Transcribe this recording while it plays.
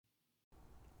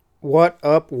What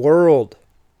up, world?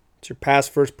 It's your past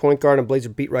first point guard and Blazer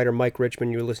beat writer Mike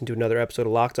Richmond. You're listening to another episode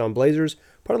of Locked On Blazers,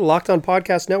 part of the Locked On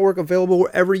Podcast Network, available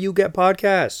wherever you get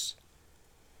podcasts.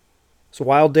 It's a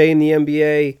wild day in the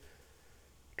NBA.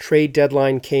 Trade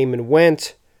deadline came and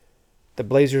went. The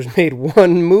Blazers made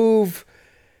one move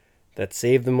that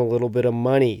saved them a little bit of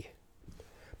money.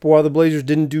 But while the Blazers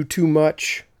didn't do too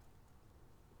much,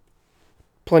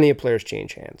 plenty of players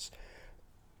change hands.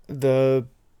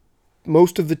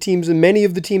 Most of the teams and many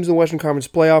of the teams in the Western Conference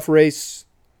playoff race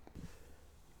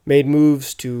made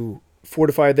moves to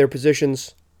fortify their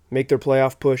positions, make their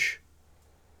playoff push.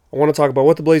 I want to talk about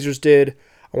what the Blazers did.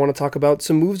 I want to talk about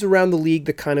some moves around the league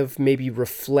that kind of maybe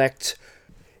reflect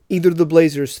either the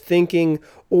Blazers' thinking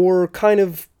or kind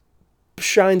of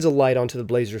shines a light onto the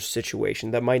Blazers' situation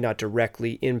that might not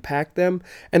directly impact them.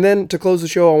 And then to close the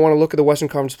show, I want to look at the Western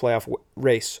Conference playoff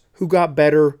race. Who got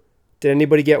better? Did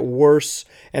anybody get worse?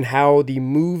 And how the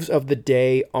moves of the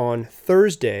day on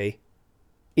Thursday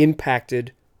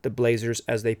impacted the Blazers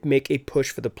as they make a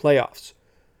push for the playoffs.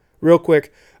 Real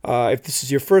quick, if this is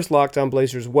your first Locked On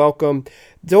Blazers, welcome.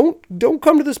 Don't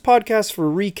come to this podcast for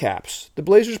recaps. The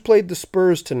Blazers played the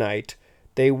Spurs tonight.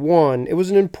 They won. It was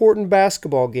an important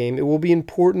basketball game. It will be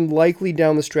important likely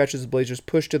down the stretch as the Blazers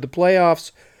push to the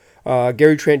playoffs.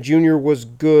 Gary Trent Jr. was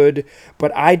good,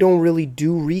 but I don't really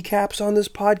do recaps on this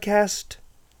podcast.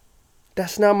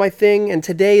 That's not my thing, and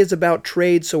today is about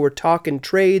trades, so we're talking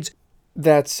trades.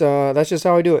 That's just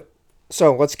how I do it.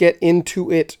 So let's get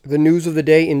into it. The news of the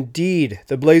day, indeed,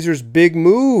 the Blazers' big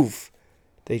move.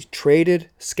 They traded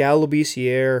Skal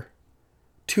Labissière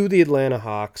to the Atlanta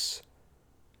Hawks.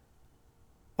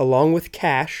 Along with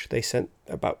cash, they sent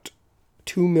about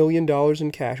 $2 million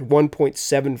in cash,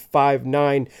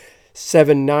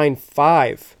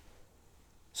 1.759795,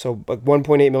 so like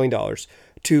 $1.8 million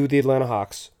to the Atlanta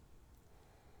Hawks,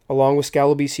 along with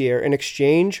Skal Labissière, in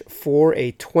exchange for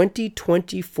a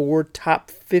 2024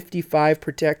 top 55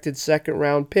 protected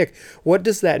second-round pick. What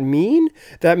does that mean?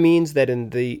 That means that in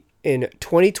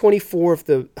 2024, if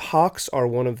the Hawks are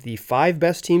one of the 5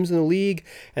 best teams in the league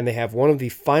and they have one of the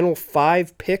final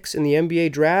 5 picks in the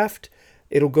NBA draft,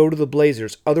 it'll go to the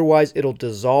Blazers. Otherwise, it'll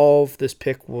dissolve. This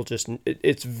pick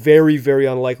it's very, very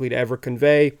unlikely to ever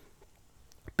convey.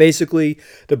 Basically,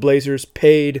 the Blazers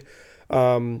paid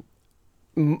some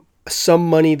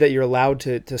money that you're allowed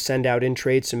to send out in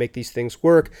trades to make these things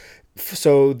work,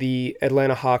 so the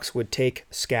Atlanta Hawks would take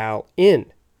Skal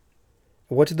in.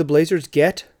 What did the Blazers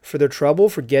get for their trouble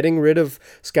for getting rid of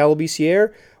Skal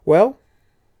Labissière? Well,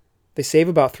 they save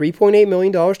about $3.8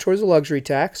 million towards the luxury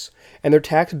tax, and their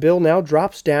tax bill now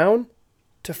drops down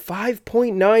to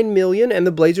 $5.9 million, and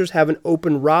the Blazers have an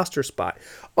open roster spot.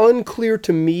 Unclear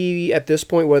to me at this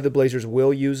point whether the Blazers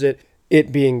will use it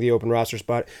being the open roster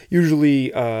spot. Usually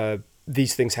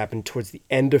these things happen towards the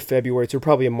end of February, so we're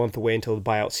probably a month away until the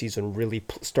buyout season really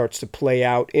starts to play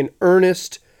out in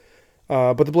earnest.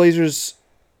 But the Blazers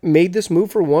made this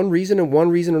move for one reason and one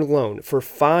reason alone, for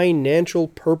financial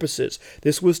purposes.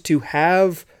 This was to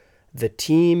have the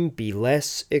team be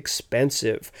less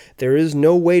expensive. There is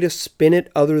no way to spin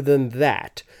it other than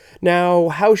that. Now,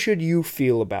 how should you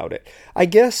feel about it? I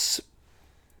guess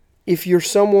if you're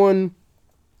someone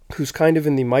who's kind of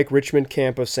in the Mike Richmond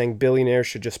camp of saying billionaires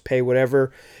should just pay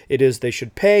whatever it is they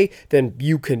should pay, then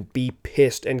you can be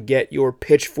pissed and get your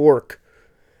pitchfork,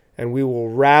 and we will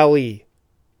rally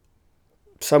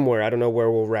somewhere. I don't know where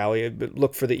we'll rally, but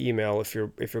look for the email if you're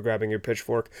grabbing your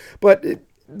pitchfork. But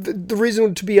the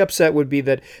reason to be upset would be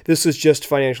that this is just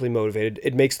financially motivated.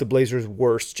 It makes the Blazers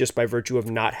worse just by virtue of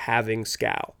not having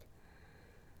Skal.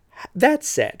 That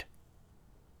said,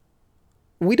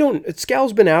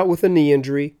 Skal's been out with a knee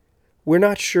injury. We're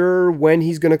not sure when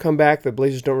he's going to come back. The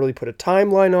Blazers don't really put a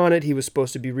timeline on it. He was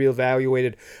supposed to be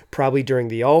reevaluated probably during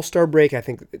the All-Star break. I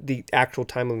think the actual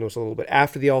timeline was a little bit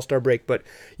after the All-Star break, but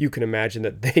you can imagine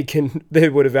that they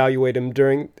would evaluate him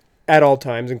at all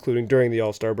times, including during the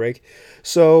All-Star break.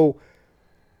 So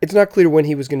it's not clear when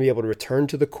he was going to be able to return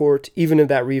to the court. Even at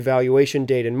that reevaluation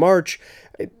date in March,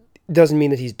 it doesn't mean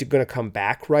that he's going to come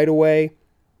back right away.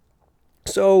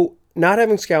 So not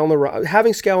having Skal on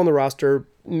the roster,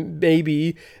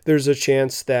 maybe there's a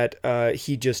chance that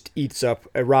he just eats up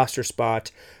a roster spot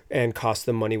and costs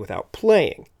them money without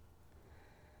playing.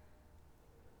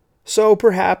 So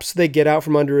perhaps they get out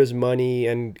from under his money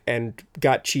and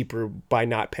got cheaper by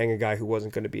not paying a guy who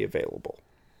wasn't going to be available.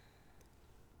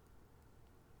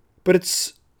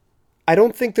 But I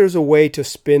don't think there's a way to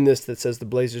spin this that says the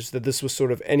Blazers, that this was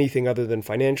sort of anything other than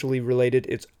financially related.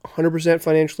 It's 100%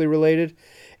 financially related.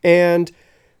 And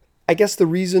I guess the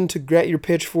reason to get your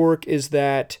pitchfork is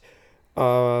that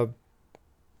the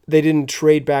They didn't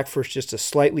trade back for just a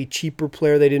slightly cheaper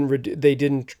player. They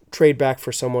didn't trade back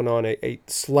for someone on a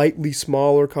slightly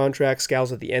smaller contract.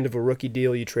 Scal's at the end of a rookie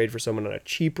deal. You trade for someone on a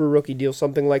cheaper rookie deal,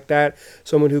 something like that.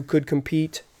 Someone who could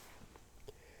compete.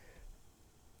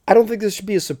 I don't think this should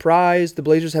be a surprise. The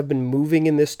Blazers have been moving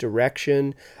in this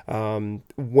direction.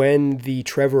 When the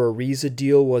Trevor Ariza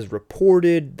deal was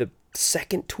reported, the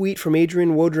second tweet from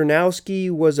Adrian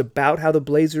Wojnarowski was about how the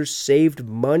Blazers saved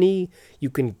money. You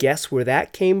can guess where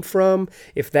that came from.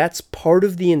 If that's part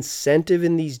of the incentive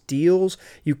in these deals,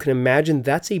 you can imagine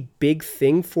that's a big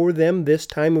thing for them this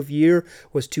time of year,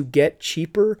 was to get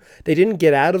cheaper. They didn't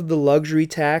get out of the luxury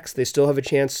tax. They still have a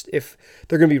chance. If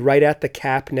they're going to be right at the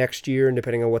cap next year, and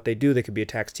depending on what they do, they could be a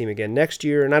tax team again next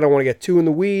year. And I don't want to get too in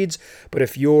the weeds, but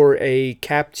if you're a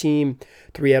cap team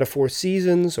 3 out of 4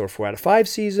 seasons or 4 out of 5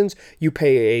 seasons, you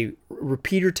pay a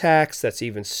repeater tax that's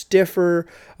even stiffer.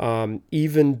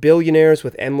 Even billionaires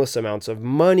with endless amounts of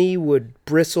money would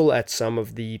bristle at some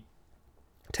of the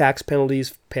tax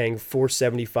penalties, paying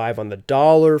 $4.75 on the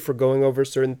dollar for going over a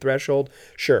certain threshold.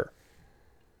 Sure,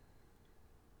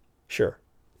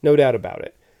 no doubt about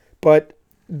it. But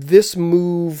this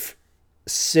move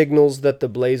signals that the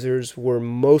Blazers were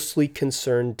mostly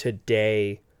concerned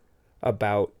today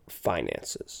about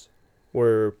finances.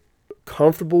 We're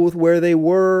comfortable with where they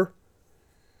were.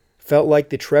 Felt like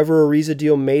the Trevor Ariza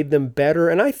deal made them better,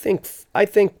 and I think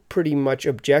pretty much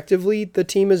objectively the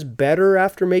team is better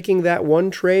after making that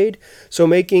one trade. So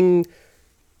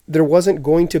there wasn't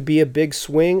going to be a big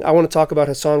swing. I want to talk about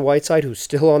Hassan Whiteside, who's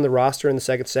still on the roster in the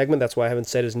second segment. That's why I haven't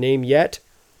said his name yet.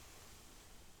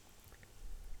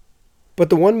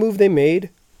 But the one move they made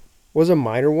was a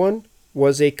minor one,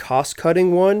 was a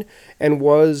cost-cutting one, and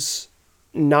was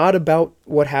not about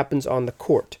what happens on the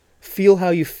court. Feel how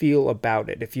you feel about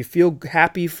it. If you feel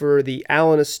happy for the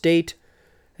Allen estate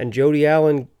and Jody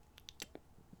Allen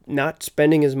not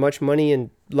spending as much money in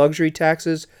luxury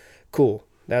taxes, cool.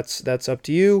 That's up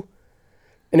to you.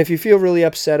 And if you feel really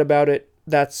upset about it,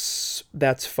 that's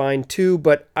fine too.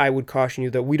 But I would caution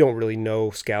you that we don't really know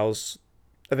Scal's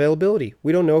availability.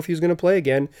 We don't know if he's going to play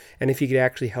again and if he could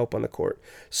actually help on the court.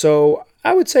 So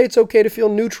I would say it's okay to feel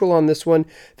neutral on this one.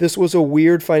 This was a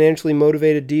weird financially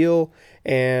motivated deal,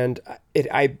 and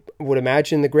I would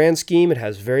imagine in the grand scheme it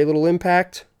has very little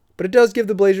impact, but it does give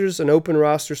the Blazers an open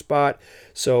roster spot.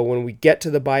 So when we get to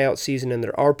the buyout season and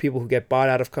there are people who get bought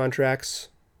out of contracts,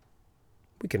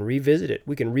 we can revisit it.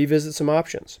 We can revisit some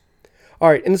options. All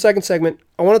right, in the second segment,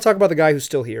 I want to talk about the guy who's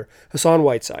still here, Hassan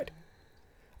Whiteside.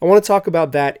 I want to talk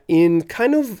about that in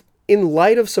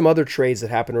light of some other trades that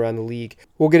happened around the league.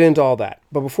 We'll get into all that.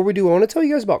 But before we do, I want to tell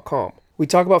you guys about Calm. We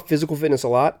talk about physical fitness a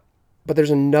lot, but there's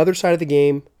another side of the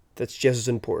game that's just as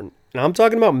important. And I'm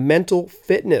talking about mental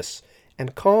fitness.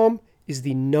 And Calm is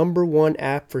the #1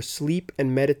 app for sleep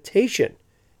and meditation.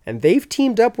 And they've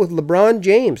teamed up with LeBron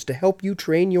James to help you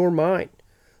train your mind.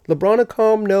 LeBron and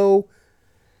Calm know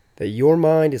that your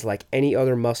mind is like any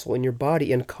other muscle in your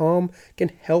body, and Calm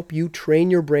can help you train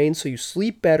your brain so you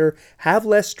sleep better, have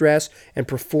less stress, and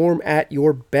perform at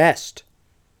your best.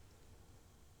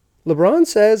 LeBron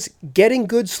says getting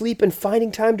good sleep and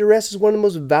finding time to rest is one of the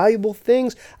most valuable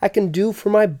things I can do for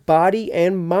my body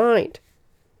and mind.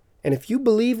 And if you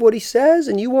believe what he says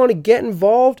and you want to get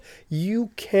involved, you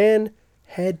can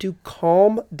head to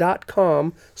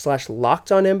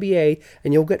calm.com/LockedOnNBA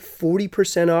and you'll get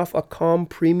 40% off a Calm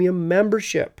Premium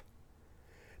membership.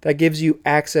 That gives you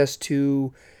access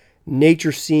to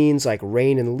nature scenes like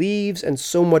rain and leaves and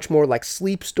so much more, like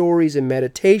sleep stories and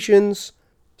meditations.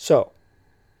 So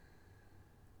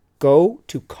go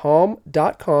to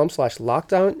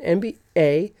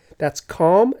calm.com/LockedOnNBA. That's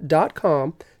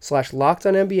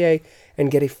calm.com/LockedOnNBA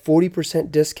and get a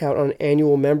 40% discount on an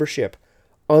annual membership.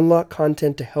 Unlock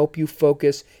content to help you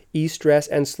focus, ease stress,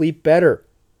 and sleep better.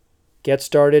 Get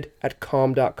started at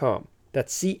calm.com.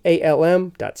 That's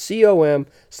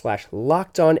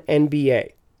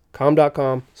calm.com/LockedOnNBA.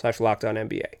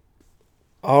 calm.com/LockedOnNBA.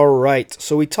 All right,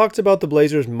 so we talked about the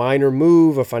Blazers' minor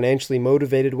move, a financially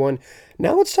motivated one.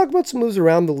 Now let's talk about some moves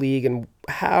around the league and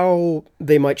how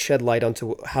they might shed light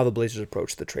onto how the Blazers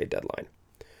approach the trade deadline.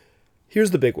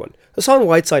 Here's the big one. Hassan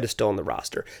Whiteside is still on the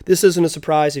roster. This isn't a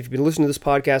surprise. If you've been listening to this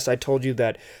podcast, I told you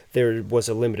that there was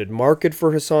a limited market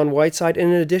for Hassan Whiteside.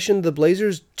 And in addition, the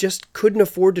Blazers just couldn't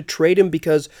afford to trade him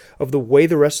because of the way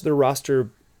the rest of their roster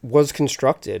was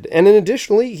constructed. And then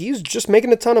additionally, he's just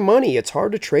making a ton of money. It's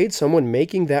hard to trade someone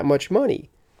making that much money.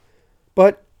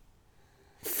 But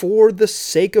for the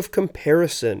sake of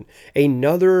comparison,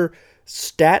 another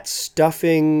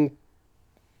stat-stuffing,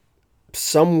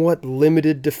 somewhat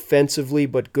limited defensively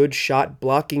but good shot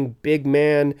blocking big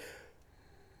man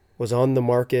was on the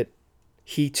market.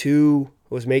 He too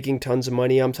was making tons of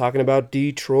money. I'm talking about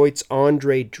Detroit's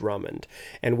Andre Drummond.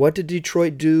 And what did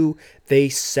Detroit do? They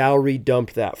salary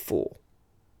dumped that fool.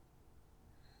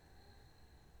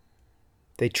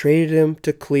 They traded him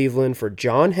to Cleveland for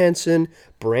John Henson,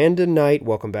 Brandon Knight,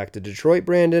 welcome back to Detroit,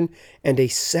 Brandon, and a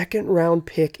second-round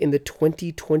pick in the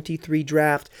 2023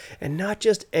 draft. And not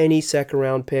just any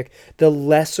second-round pick, the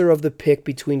lesser of the pick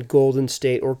between Golden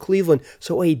State or Cleveland.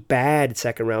 So a bad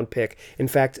second-round pick. In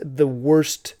fact, the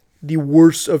worst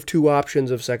of two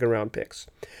options of second-round picks.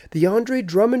 The Andre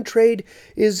Drummond trade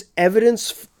is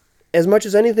evidence as much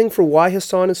as anything for why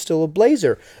Hassan is still a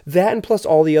Blazer. That and plus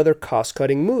all the other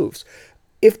cost-cutting moves.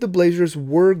 If the Blazers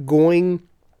were going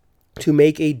to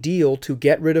make a deal to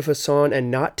get rid of Hassan and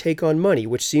not take on money,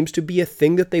 which seems to be a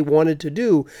thing that they wanted to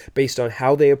do based on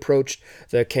how they approached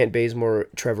the Kent Bazemore,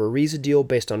 Trevor Ariza deal,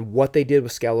 based on what they did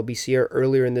with Skal Labissière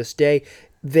earlier in this day,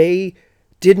 they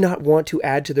did not want to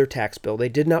add to their tax bill. They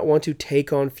did not want to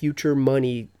take on future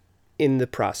money in the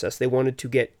process. They wanted to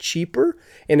get cheaper,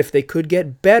 and if they could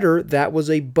get better, that was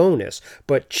a bonus.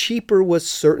 But cheaper was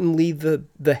certainly the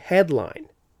headline.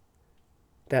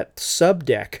 That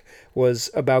subdeck was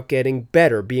about getting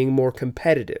better, being more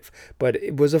competitive, but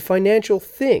it was a financial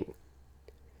thing.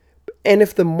 And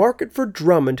if the market for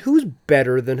Drummond, who's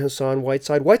better than Hassan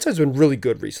Whiteside? Whiteside's been really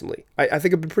good recently. I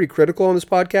think I've been pretty critical on this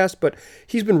podcast, but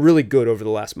he's been really good over the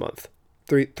last month,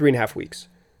 three and a half weeks.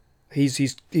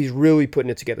 He's really putting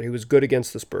it together. He was good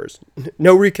against the Spurs.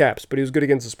 No recaps, but he was good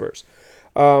against the Spurs.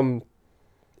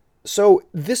 So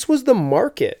this was the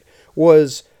market,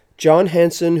 was John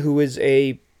Henson, who is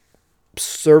a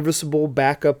serviceable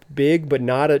backup big, but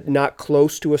not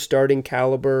close to a starting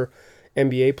caliber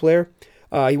NBA player.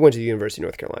 He went to the University of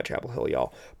North Carolina, Chapel Hill,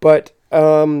 y'all. But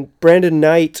Brandon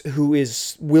Knight, who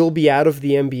will be out of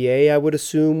the NBA, I would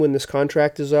assume, when this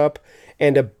contract is up,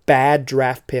 and a bad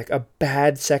draft pick, a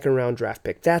bad second-round draft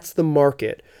pick. That's the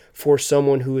market for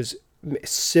someone who is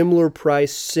similar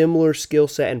price, similar skill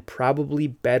set, and probably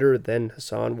better than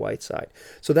Hassan Whiteside.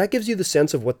 So that gives you the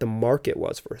sense of what the market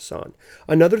was for Hassan.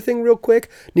 Another thing real quick,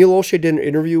 Neil Olshey did an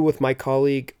interview with my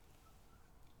colleague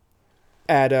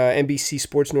at NBC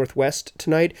Sports Northwest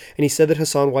tonight, and he said that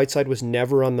Hassan Whiteside was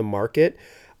never on the market.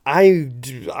 I'm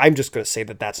just going to say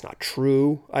that that's not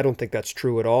true. I don't think that's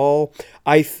true at all.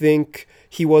 I think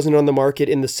he wasn't on the market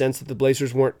in the sense that the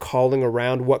Blazers weren't calling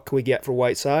around, what can we get for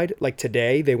Whiteside? Like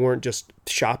today, they weren't just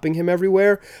shopping him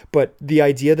everywhere, but the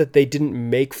idea that they didn't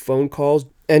make phone calls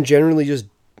and generally just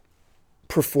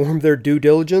perform their due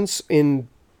diligence in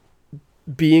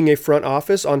being a front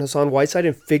office on Hassan Whiteside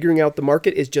and figuring out the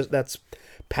market that's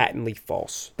patently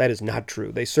false. That is not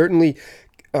true. They certainly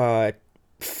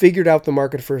figured out the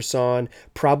market for Hassan,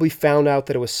 probably found out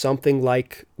that it was something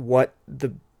like what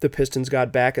the Pistons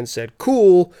got back and said,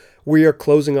 cool, we are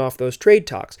closing off those trade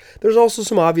talks. There's also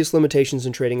some obvious limitations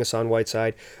in trading Hassan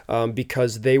Whiteside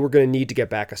because they were going to need to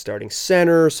get back a starting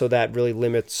center, so that really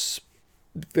limits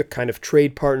the kind of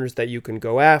trade partners that you can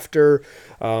go after.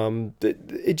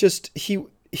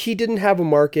 He didn't have a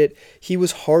market. He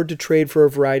was hard to trade for a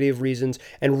variety of reasons,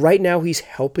 and right now he's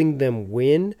helping them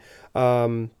win.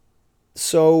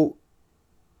 So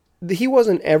he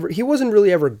wasn't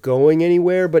really ever going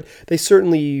anywhere, but they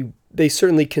certainly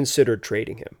considered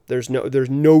trading him. There's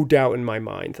no doubt in my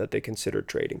mind that they considered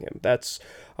trading him. That's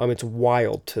it's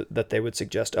wild that they would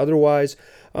suggest otherwise,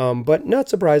 but not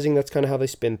surprising. That's kind of how they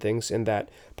spin things in that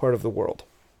part of the world.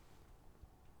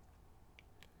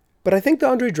 But I think the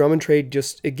Andre Drummond trade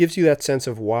it gives you that sense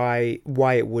of why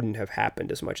it wouldn't have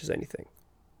happened as much as anything.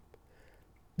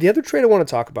 The other trade I want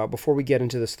to talk about before we get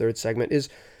into this third segment is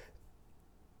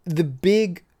the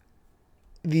big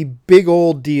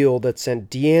old deal that sent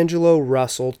D'Angelo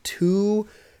Russell to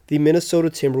the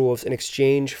Minnesota Timberwolves in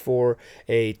exchange for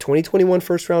a 2021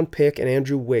 first-round pick and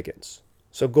Andrew Wiggins.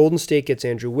 So Golden State gets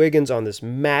Andrew Wiggins on this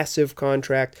massive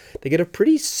contract. They get a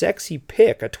pretty sexy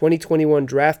pick, a 2021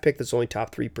 draft pick that's only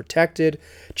top 3 protected.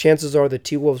 Chances are the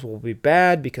T-Wolves will be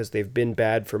bad because they've been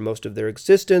bad for most of their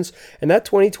existence. And that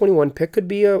 2021 pick could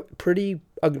be a pretty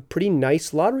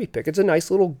nice lottery pick. It's a nice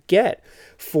little get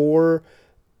for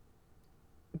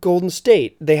Golden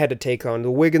State. They had to take on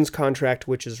the Wiggins contract,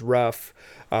 which is rough.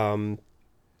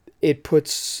 It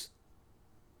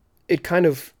kind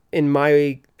of, in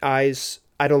my eyes,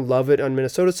 I don't love it on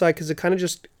Minnesota's side because it kind of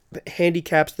just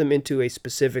handicaps them into a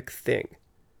specific thing.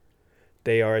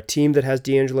 They are a team that has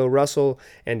D'Angelo Russell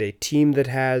and a team that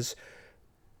has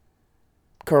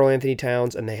Karl Anthony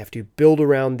Towns, and they have to build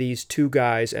around these two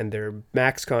guys and their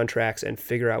max contracts and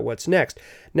figure out what's next.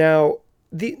 Now,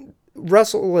 the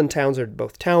Russell and Towns are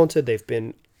both talented. They've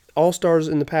been all-stars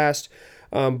in the past,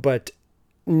 but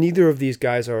neither of these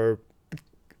guys are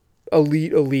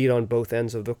elite on both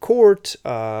ends of the court.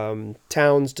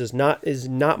 Towns is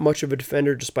not much of a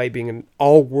defender despite being an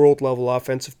all-world level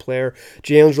offensive player.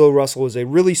 D'Angelo Russell is a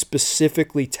really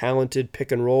specifically talented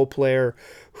pick-and-roll player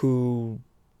who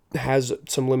has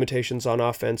some limitations on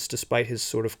offense despite his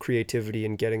sort of creativity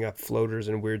in getting up floaters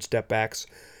and weird step backs.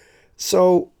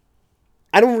 So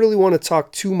I don't really want to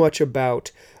talk too much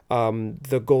about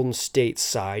the Golden State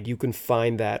side. You can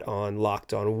find that on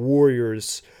Locked On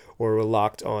Warriors or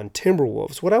Locked On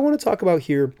Timberwolves. What I want to talk about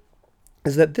here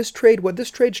is that what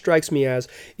this trade strikes me as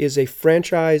is a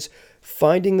franchise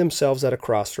finding themselves at a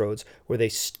crossroads where they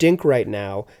stink right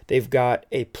now. They've got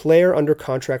a player under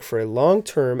contract for a long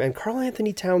term, and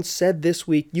Karl-Anthony Towns said this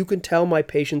week, "You can tell my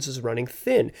patience is running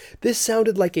thin." This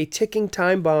sounded like a ticking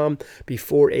time bomb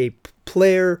before a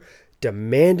player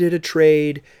demanded a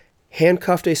trade,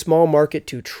 handcuffed a small market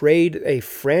to trade a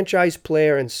franchise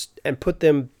player and put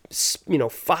them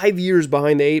 5 years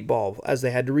behind the 8 ball as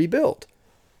they had to rebuild.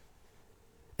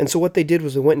 And so what they did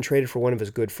was they went and traded for one of his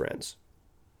good friends.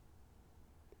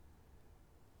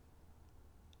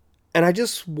 And I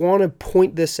just want to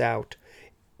point this out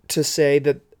to say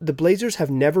that the Blazers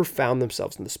have never found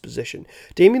themselves in this position.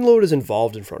 Damian Lillard is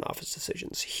involved in front office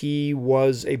decisions. He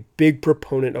was a big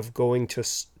proponent of going to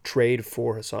trade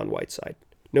for Hassan Whiteside.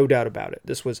 No doubt about it.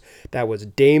 That was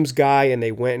Dame's guy, and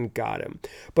they went and got him.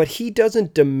 But he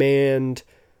doesn't demand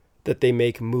that they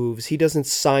make moves. He doesn't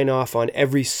sign off on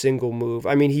every single move.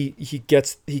 I mean, he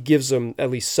gives them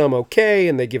at least some okay,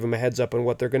 and they give him a heads up on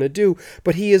what they're going to do,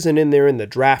 but he isn't in there in the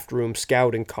draft room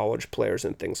scouting college players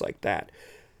and things like that.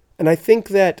 And I think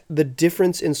that the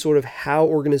difference in sort of how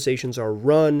organizations are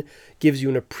run gives you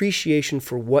an appreciation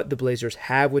for what the Blazers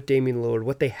have with Damian Lillard,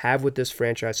 what they have with this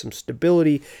franchise, some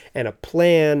stability and a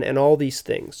plan and all these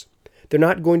things. They're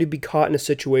not going to be caught in a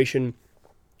situation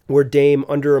where Dame,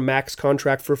 under a max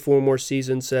contract for 4 more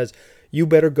seasons, says, "You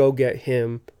better go get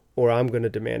him or I'm going to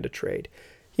demand a trade."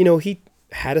 He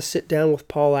had a sit down with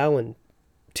Paul Allen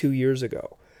 2 years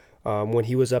ago when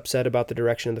he was upset about the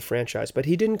direction of the franchise. But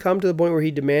he didn't come to the point where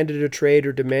he demanded a trade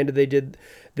or demanded they did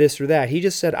this or that. He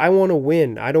just said, "I want to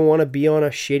win. I don't want to be on a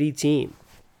shitty team."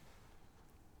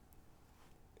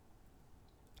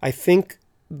 I think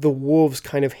the Wolves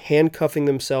kind of handcuffing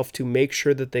themselves to make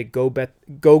sure that they go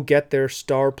get their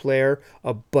star player,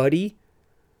 a buddy,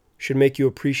 should make you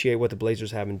appreciate what the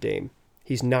Blazers have in Dame.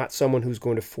 He's not someone who's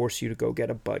going to force you to go get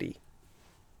a buddy.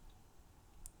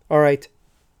 All right,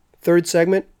 third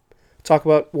segment, talk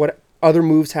about what other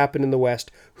moves happened in the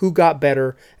West, who got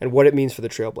better, and what it means for the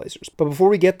Trailblazers. But before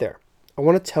we get there, I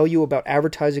want to tell you about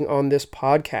advertising on this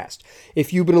podcast.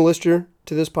 If you've been a listener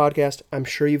to this podcast, I'm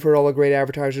sure you've heard all the great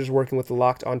advertisers working with the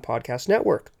Locked On Podcast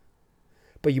Network.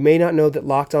 But you may not know that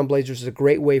Locked On Blazers is a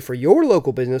great way for your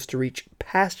local business to reach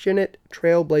passionate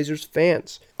Trailblazers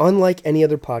fans. Unlike any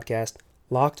other podcast,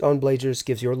 Locked On Blazers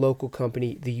gives your local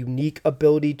company the unique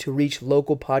ability to reach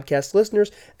local podcast listeners,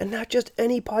 and not just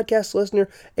any podcast listener,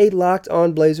 a Locked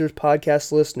On Blazers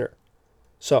podcast listener.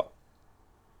 So,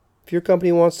 if your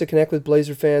company wants to connect with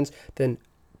Blazer fans, then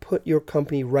put your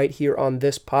company right here on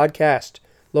this podcast.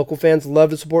 Local fans love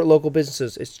to support local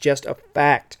businesses. It's just a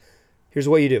fact. Here's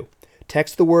what you do.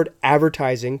 Text the word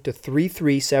advertising to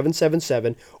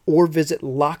 33777 or visit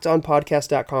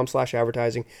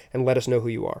lockedonpodcast.com/advertising and let us know who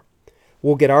you are.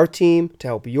 We'll get our team to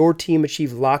help your team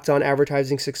achieve Locked On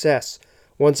advertising success.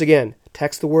 Once again,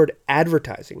 text the word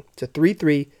advertising to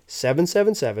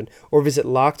 33777 or visit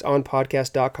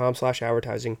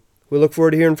lockedonpodcast.com/advertising. We look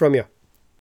forward to hearing from you.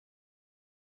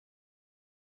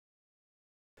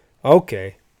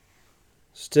 Okay.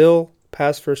 Still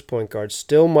past first point guard.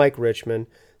 Still Mike Richman.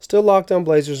 Still Locked On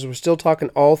Blazers. We're still talking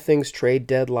all things trade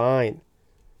deadline.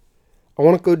 I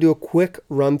want to go do a quick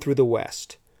run through the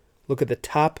West. Look at the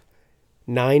top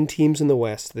 9 teams in the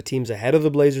West, the teams ahead of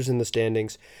the Blazers in the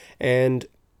standings, and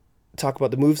talk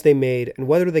about the moves they made and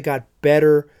whether they got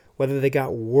better, whether they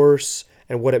got worse,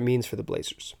 and what it means for the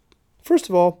Blazers. First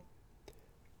of all,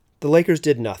 the Lakers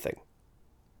did nothing.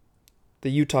 The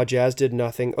Utah Jazz did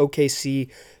nothing. OKC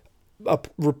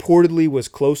reportedly was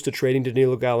close to trading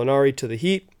Danilo Gallinari to the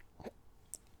Heat,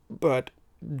 but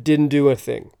didn't do a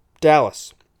thing.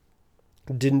 Dallas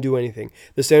didn't do anything.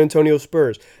 The San Antonio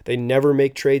Spurs, they never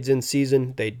make trades in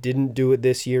season. They didn't do it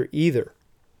this year either.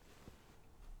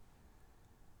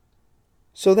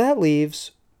 So that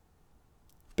leaves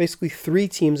basically 3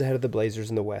 teams ahead of the Blazers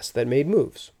in the West that made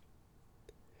moves.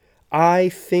 I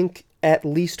think at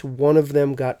least one of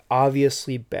them got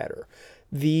obviously better.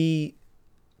 The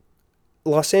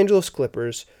Los Angeles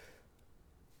Clippers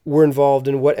were involved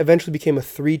in what eventually became a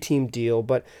 3-team deal,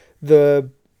 but the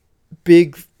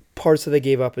big parts that they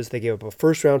gave up is they gave up a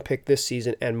first-round pick this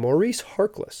season and Maurice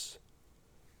Harkless,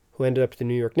 who ended up at the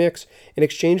New York Knicks, in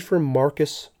exchange for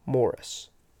Marcus Morris.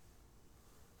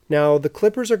 Now, the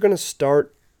Clippers are going to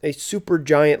start a super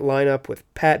giant lineup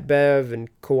with Pat Bev and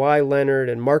Kawhi Leonard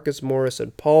and Marcus Morris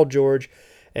and Paul George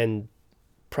and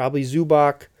probably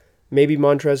Zubac, maybe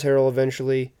Montrezl Harrell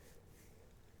eventually.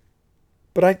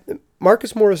 But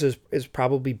Marcus Morris is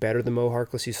probably better than Mo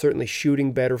Harkless. He's certainly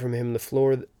shooting better from him on the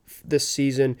floor this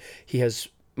season. He's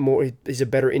a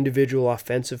better individual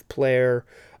offensive player.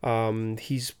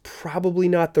 He's probably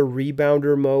not the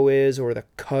rebounder Mo is, or the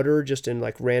cutter, just in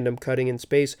like random cutting in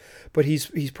space, but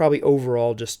he's probably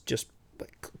overall just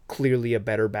like clearly a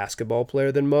better basketball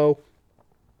player than Mo.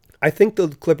 I think the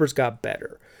Clippers got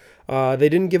better. They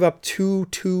didn't give up too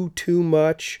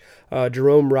much.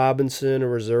 Jerome Robinson, a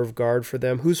reserve guard for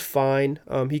them, who's fine.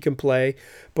 He can play,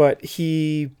 but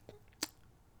he's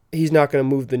not going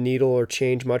to move the needle or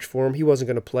change much for him. He wasn't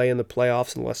going to play in the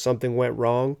playoffs unless something went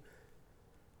wrong.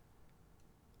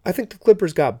 I think the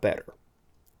Clippers got better.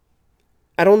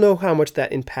 I don't know how much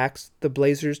that impacts the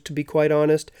Blazers, to be quite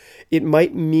honest. It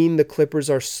might mean the Clippers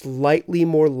are slightly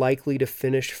more likely to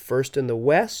finish first in the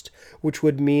West, which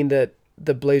would mean that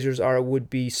the Blazers would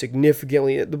be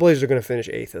significantly... The Blazers are going to finish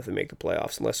 8th if they make the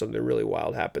playoffs, unless something really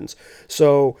wild happens.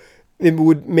 So it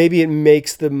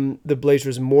makes the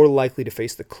Blazers more likely to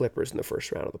face the Clippers in the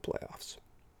first round of the playoffs.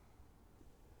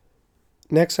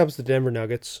 Next up is the Denver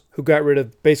Nuggets, who got rid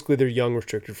of basically their young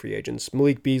restricted free agents.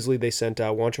 Malik Beasley, they sent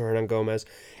out Juancho Hernan-Gomez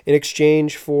in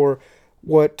exchange for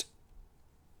what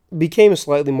became a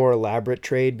slightly more elaborate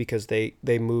trade because they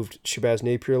moved Shabazz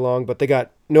Napier along, but they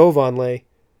got Noah Vonleh,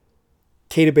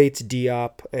 Keita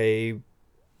Bates-Diop, a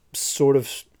sort of,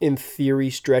 in theory,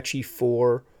 stretchy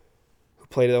 4 who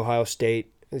played at Ohio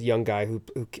State, a young guy who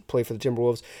played for the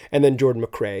Timberwolves, and then Jordan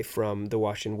McRae from the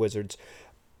Washington Wizards.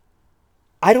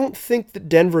 I don't think that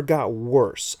Denver got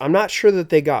worse. I'm not sure that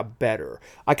they got better.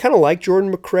 I kind of like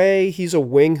Jordan McRae. He's a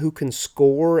wing who can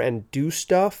score and do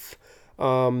stuff.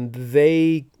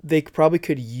 They probably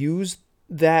could use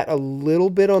that a little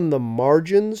bit on the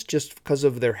margins just because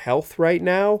of their health right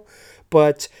now.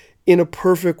 But in a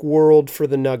perfect world for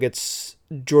the Nuggets,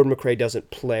 Jordan McRae doesn't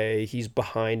play. He's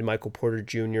behind Michael Porter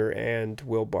Jr. and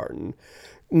Will Barton.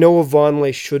 Noah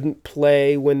Vonleh shouldn't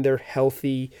play when they're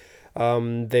healthy.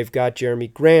 They've got Jeremy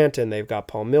Grant, and they've got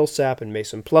Paul Millsap and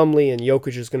Mason Plumlee, and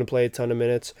Jokic is going to play a ton of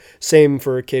minutes. Same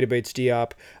for Keita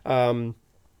Bates-Diop.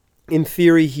 In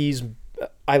theory,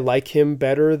 I like him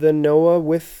better than Noah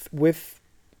with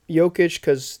Jokic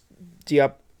because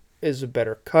Diop is a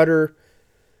better cutter.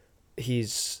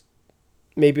 He's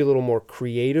maybe a little more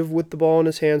creative with the ball in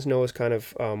his hands. Noah's kind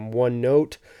of one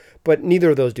note. But neither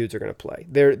of those dudes are going to play.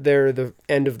 They're the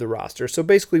end of the roster. So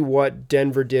basically what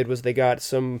Denver did was they got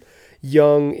some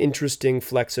young, interesting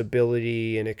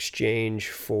flexibility in exchange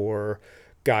for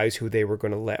guys who they were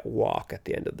going to let walk at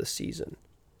the end of the season.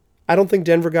 I don't think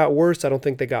Denver got worse. I don't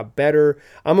think they got better.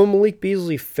 I'm a Malik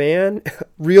Beasley fan.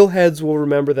 Real heads will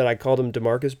remember that I called him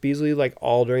DeMarcus Beasley like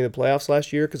all during the playoffs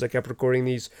last year because I kept recording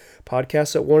these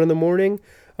podcasts at 1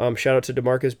 a.m. Shout out to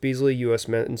DeMarcus Beasley, U.S.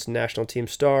 men's national team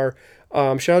star.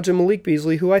 Shout out to Malik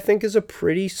Beasley, who I think is a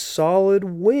pretty solid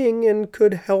wing and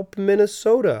could help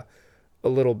Minnesota a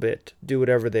little bit, do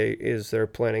whatever they're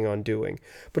planning on doing.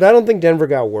 But I don't think Denver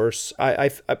got worse.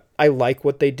 I like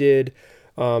what they did,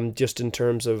 just in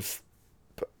terms of,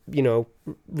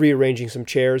 rearranging some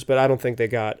chairs. But I don't think they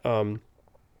got.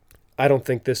 I don't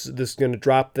think this is going to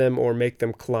drop them or make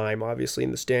them climb, obviously,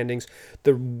 in the standings.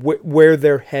 Where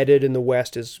they're headed in the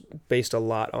West is based a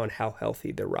lot on how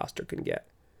healthy their roster can get.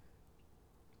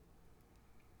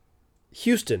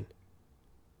 Houston,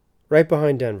 right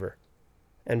behind Denver.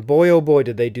 And boy, oh boy,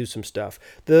 did they do some stuff.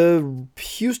 The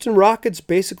Houston Rockets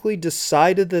basically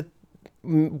decided that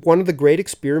one of the great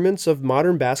experiments of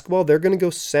modern basketball, they're going to go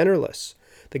centerless.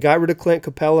 They got rid of Clint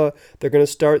Capella. They're going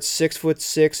to start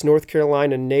 6'6" North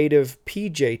Carolina native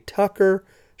PJ Tucker.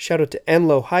 Shout out to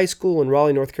Enloe High School in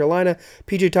Raleigh, North Carolina.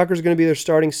 PJ Tucker is going to be their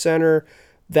starting center.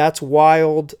 That's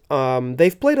wild.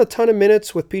 They've played a ton of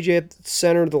minutes with PJ at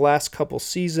center the last couple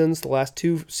seasons, the last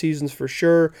 2 seasons for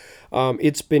sure.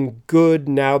 It's been good.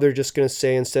 Now they're just going to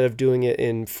say instead of doing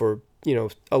it for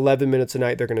 11 minutes a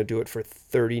night, they're going to do it for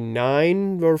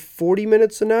 39 or 40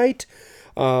 minutes a night.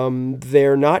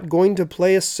 They're not going to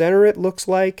play a center, it looks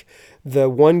like. The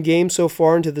one game so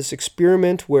far into this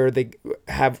experiment where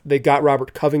they got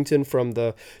Robert Covington from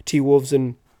the T-Wolves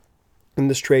in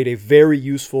this trade, a very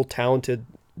useful, talented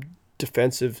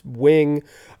defensive wing.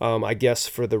 I guess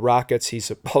for the Rockets,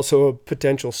 he's also a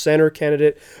potential center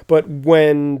candidate. But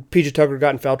when PJ Tucker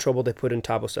got in foul trouble, they put in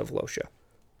Thabo Sefolosha.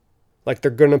 Like,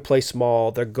 they're going to play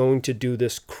small. They're going to do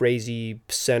this crazy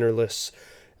centerless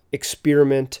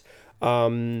experiment.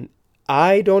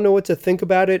 I don't know what to think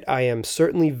about it. I am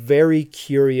certainly very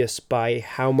curious by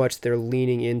how much they're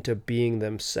leaning into being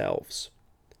themselves.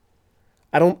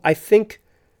 I kind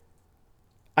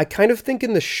of think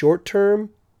in the short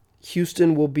term,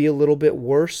 Houston will be a little bit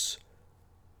worse,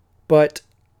 but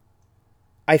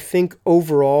I think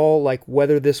overall, like,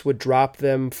 whether this would drop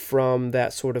them from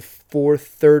that sort of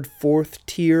fourth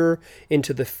tier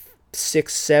into the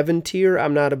 6, 7 tier,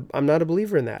 I'm not a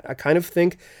believer in that. I kind of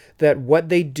think that what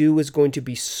they do is going to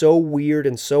be so weird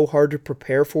and so hard to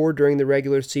prepare for during the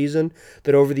regular season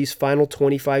that over these final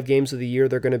 25 games of the year,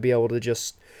 they're going to be able to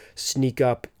just sneak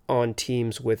up on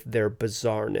teams with their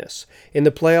bizarreness. In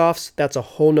the playoffs, that's a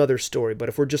whole nother story. But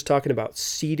if we're just talking about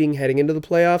seeding heading into the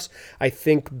playoffs, I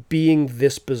think being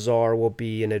this bizarre will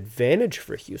be an advantage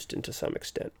for Houston to some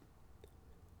extent.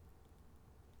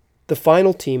 The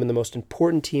final team and the most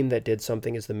important team that did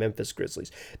something is the Memphis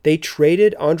Grizzlies. They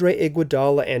traded Andre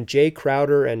Iguodala and Jay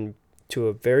Crowder and, to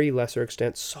a very lesser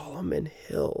extent, Solomon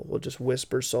Hill. We'll just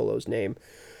whisper Solo's name.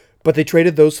 But they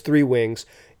traded those three wings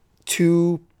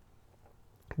to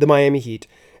the Miami Heat.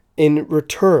 In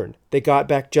return, they got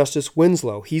back Justice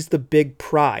Winslow. He's the big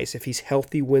prize. If he's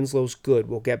healthy, Winslow's good.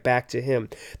 We'll get back to him.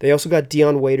 They also got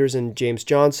Dion Waiters and James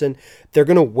Johnson. They're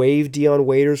going to waive Dion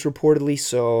Waiters reportedly,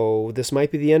 so this might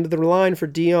be the end of the line for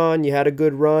Dion. You had a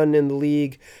good run in the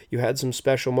league. You had some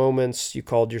special moments. You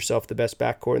called yourself the best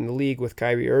backcourt in the league with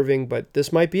Kyrie Irving, but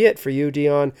this might be it for you,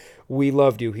 Dion. We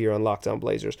loved you here on Locked On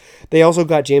Blazers. They also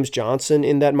got James Johnson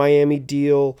in that Miami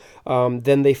deal.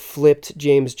 Then they flipped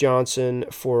James Johnson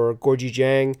for Gorgui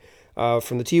Dieng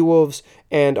from the T-Wolves,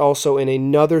 and also in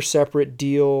another separate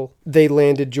deal, they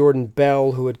landed Jordan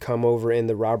Bell, who had come over in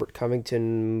the Robert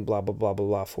Covington, blah, blah, blah, blah,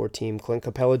 blah, 4-team Clint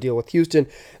Capella deal with Houston.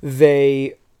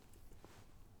 They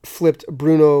flipped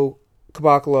Bruno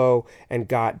Caboclo and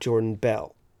got Jordan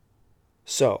Bell.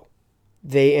 So,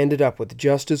 they ended up with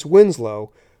Justice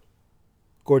Winslow,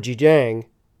 Gorgui Dieng,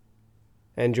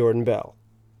 and Jordan Bell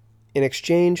in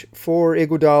exchange for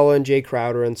Iguodala and Jay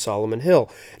Crowder and Solomon Hill.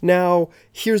 Now,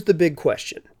 here's the big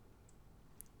question.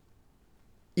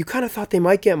 You kind of thought they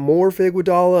might get more for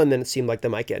Iguodala, and then it seemed like they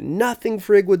might get nothing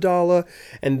for Iguodala,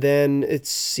 and then it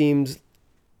seems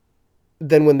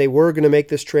then when they were going to make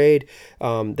this trade,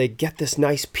 they get this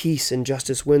nice piece in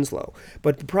Justice Winslow.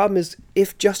 But the problem is,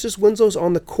 if Justice Winslow's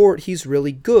on the court, he's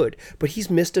really good, but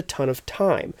he's missed a ton of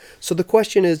time. So the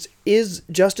question is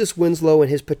Justice Winslow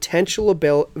and his potential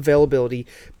availability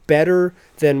better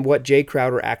than what Jay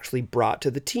Crowder actually brought to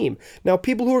the team? Now,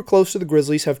 people who are close to the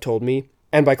Grizzlies have told me,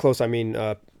 and by close I mean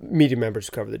media members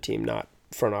who cover the team, not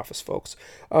front office folks.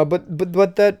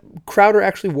 But that Crowder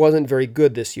actually wasn't very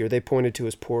good this year. They pointed to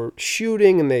his poor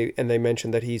shooting, and they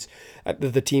mentioned that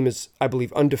the team is, I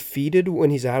believe, undefeated when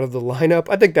he's out of the lineup.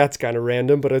 I think that's kind of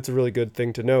random, but it's a really good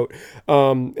thing to note.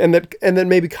 And then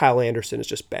maybe Kyle Anderson is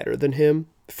just better than him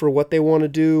for what they want to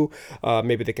do.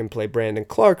 Maybe they can play Brandon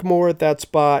Clark more at that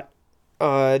spot.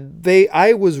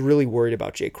 I was really worried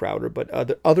about Jay Crowder, but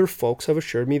other folks have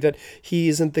assured me that he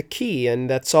isn't the key and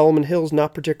that Solomon Hill's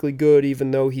not particularly good, even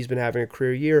though he's been having a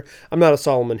career year. I'm not a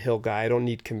Solomon Hill guy. I don't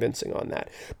need convincing on that.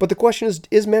 But the question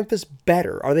is Memphis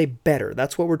better? Are they better?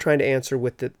 That's what we're trying to answer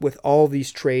with all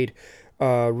these trade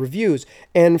reviews.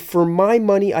 And for my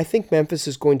money, I think Memphis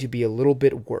is going to be a little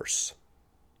bit worse.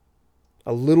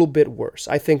 A little bit worse.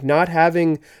 I think not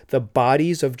having the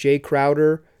bodies of Jay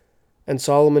Crowder and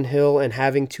Solomon Hill and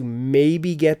having to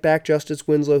maybe get back Justice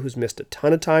Winslow, who's missed a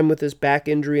ton of time with his back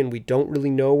injury and we don't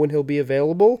really know when he'll be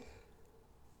available.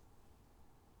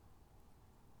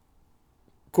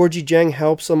 Gorgui Dieng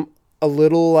helps him a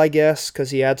little, I guess,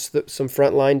 because he adds some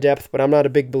frontline depth, but I'm not a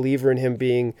big believer in him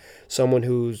being someone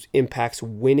who impacts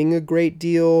winning a great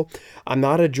deal. I'm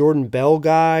not a Jordan Bell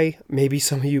guy. Maybe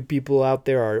some of you people out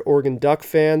there are Oregon Duck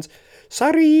fans.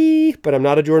 Sorry, but I'm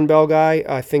not a Jordan Bell guy.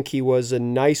 I think he was a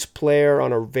nice player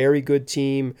on a very good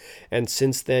team, and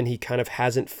since then he kind of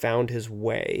hasn't found his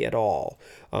way at all.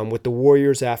 With the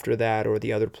Warriors after that or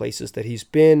the other places that he's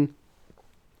been,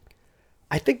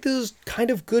 I think this is kind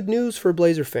of good news for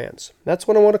Blazer fans. That's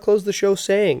what I want to close the show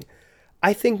saying.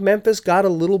 I think Memphis got a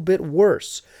little bit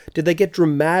worse. Did they get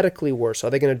dramatically worse? Are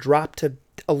they going to drop to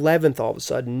 11th all of a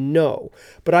sudden? No.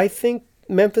 But I think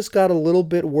Memphis got a little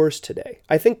bit worse today.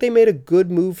 I think they made a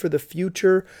good move for the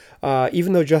future.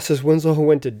 Even though Justice Winslow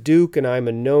went to Duke and I'm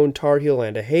a known Tar Heel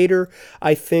and a hater,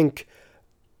 I think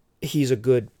he's a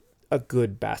good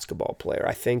basketball player.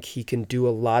 I think he can do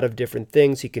a lot of different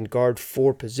things. He can guard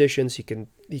 4 positions. He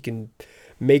can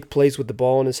make plays with the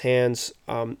ball in his hands.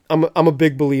 I'm a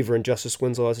big believer in Justice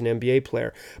Winslow as an NBA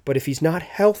player, but if he's not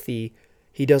healthy,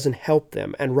 he doesn't help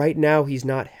them. And right now, he's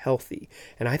not healthy.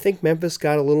 And I think Memphis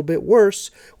got a little bit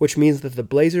worse, which means that the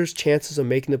Blazers' chances of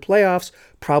making the playoffs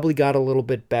probably got a little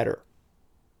bit better.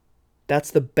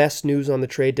 That's the best news on the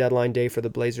trade deadline day for the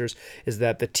Blazers, is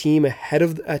that the team ahead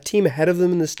of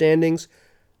them in the standings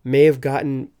may have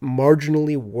gotten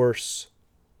marginally worse.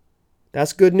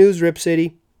 That's good news, Rip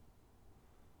City.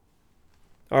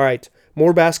 All right,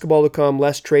 more basketball to come,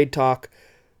 less trade talk,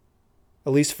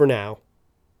 at least for now.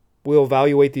 We'll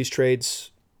evaluate these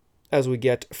trades as we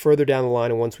get further down the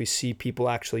line and once we see people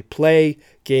actually play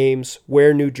games,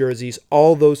 wear new jerseys,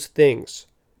 all those things.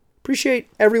 Appreciate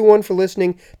everyone for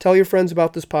listening. Tell your friends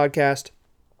about this podcast.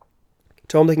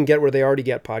 Tell them they can get where they already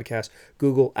get podcasts: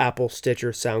 Google, Apple,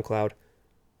 Stitcher, SoundCloud.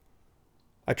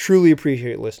 I truly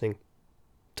appreciate listening.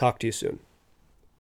 Talk to you soon.